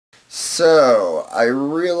So, I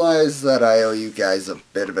realize that I owe you guys a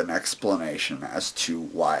bit of an explanation as to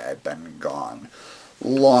why I've been gone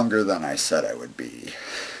longer than I said I would be.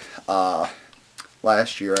 Uh,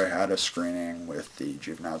 Last year I had a screening with the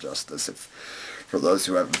Juvenile Justice, for those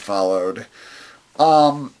who haven't followed.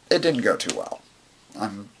 It didn't go too well.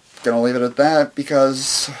 I'm going to leave it at that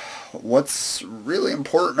because what's really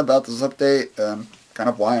important about this update, and kind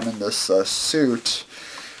of why I'm in this suit,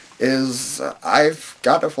 is I've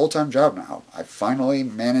got a full-time job now. I finally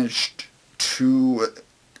managed to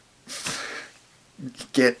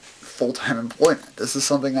get full-time employment. This is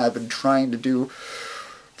something I've been trying to do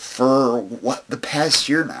for, the past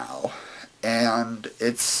year now. And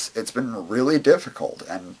it's been really difficult.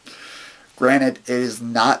 And granted, it is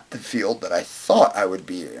not the field that I thought I would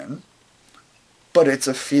be in, but it's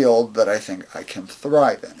a field that I think I can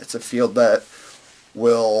thrive in. It's a field that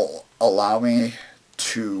will allow me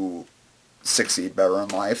to succeed better in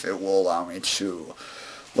life. It will allow me to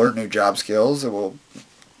learn new job skills. It will,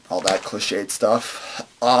 all that cliched stuff.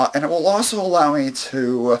 And it will also allow me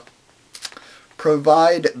to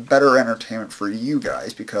provide better entertainment for you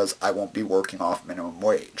guys because I won't be working off minimum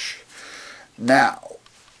wage. Now,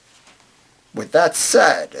 with that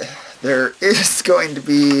said, there is going to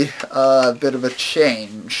be a bit of a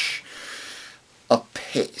change of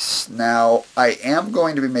pace. Now, I am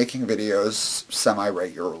going to be making videos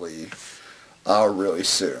semi-regularly really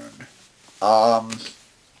soon. Honestly,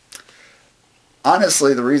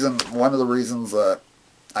 one of the reasons that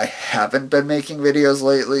I haven't been making videos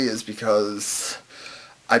lately is because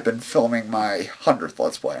I've been filming my 100th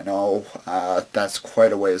Let's Play. I know that's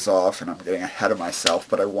quite a ways off and I'm getting ahead of myself,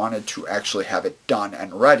 but I wanted to actually have it done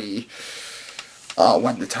and ready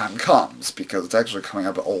when the time comes, because it's actually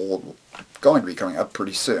going to be coming up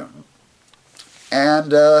pretty soon.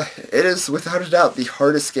 And it is without a doubt the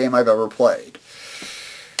hardest game I've ever played.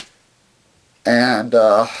 And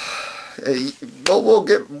we'll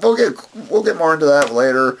get more into that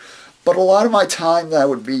later. But a lot of my time that I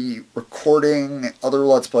would be recording other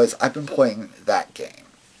Let's Plays, I've been playing that game.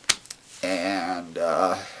 And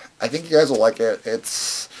I think you guys will like it.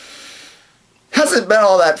 Hasn't been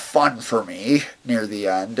all that fun for me near the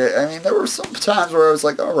end. I mean, there were some times where I was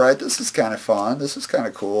like, alright, this is kind of fun, this is kind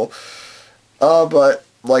of cool. But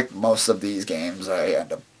like most of these games, I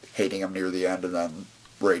end up hating them near the end and then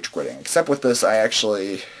rage quitting. Except with this, I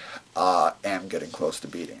actually am getting close to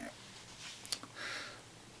beating it.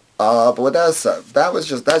 But with that said,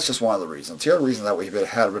 that's just one of the reasons. The other reason that we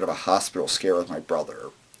had a bit of a hospital scare with my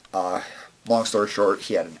brother. Long story short,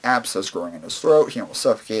 he had an abscess growing in his throat. He almost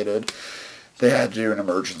suffocated. They had to do an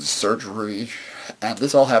emergency surgery, and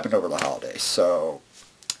this all happened over the holidays. So,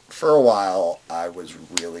 for a while, I was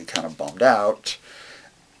really kind of bummed out,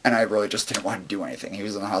 and I really just didn't want to do anything. He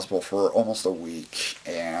was in the hospital for almost a week,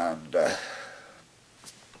 and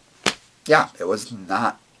yeah, it wasn't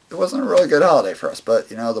a really good holiday for us.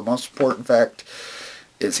 But, you know, the most important fact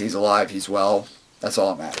is he's alive, he's well. That's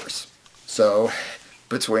all that matters. So,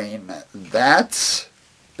 between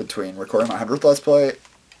recording my 100th Let's Play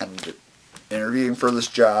and interviewing for this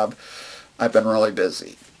job, I've been really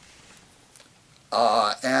busy.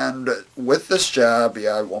 And with this job,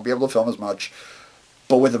 yeah, I won't be able to film as much,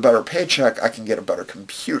 but with a better paycheck, I can get a better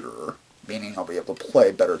computer, meaning I'll be able to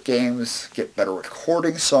play better games, get better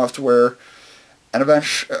recording software, and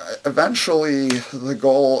eventually the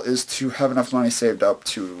goal is to have enough money saved up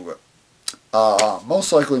to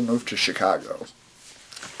most likely move to Chicago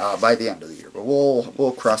by the end of the year, but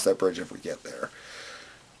we'll cross that bridge if we get there.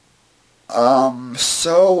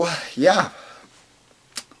 So, yeah,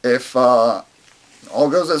 if all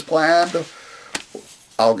goes as planned,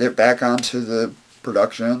 I'll get back onto the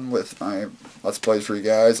production with my Let's Plays for you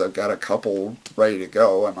guys. I've got a couple ready to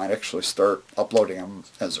go. I might actually start uploading them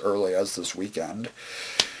as early as this weekend.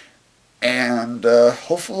 And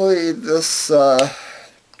hopefully this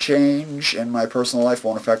change in my personal life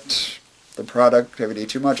won't affect the productivity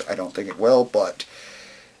too much. I don't think it will, but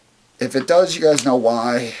if it does, you guys know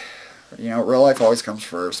why. You know, real life always comes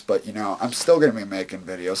first, but, you know, I'm still going to be making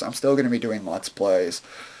videos. I'm still going to be doing Let's Plays.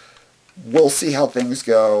 We'll see how things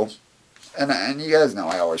go. And you guys know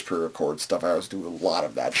I always pre-record stuff. I always do a lot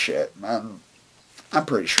of that shit. And I'm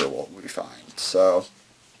pretty sure we'll be fine. So,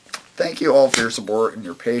 thank you all for your support and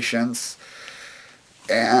your patience.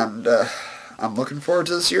 And I'm looking forward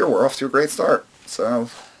to this year. We're off to a great start. So,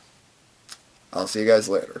 I'll see you guys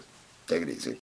later. Take it easy.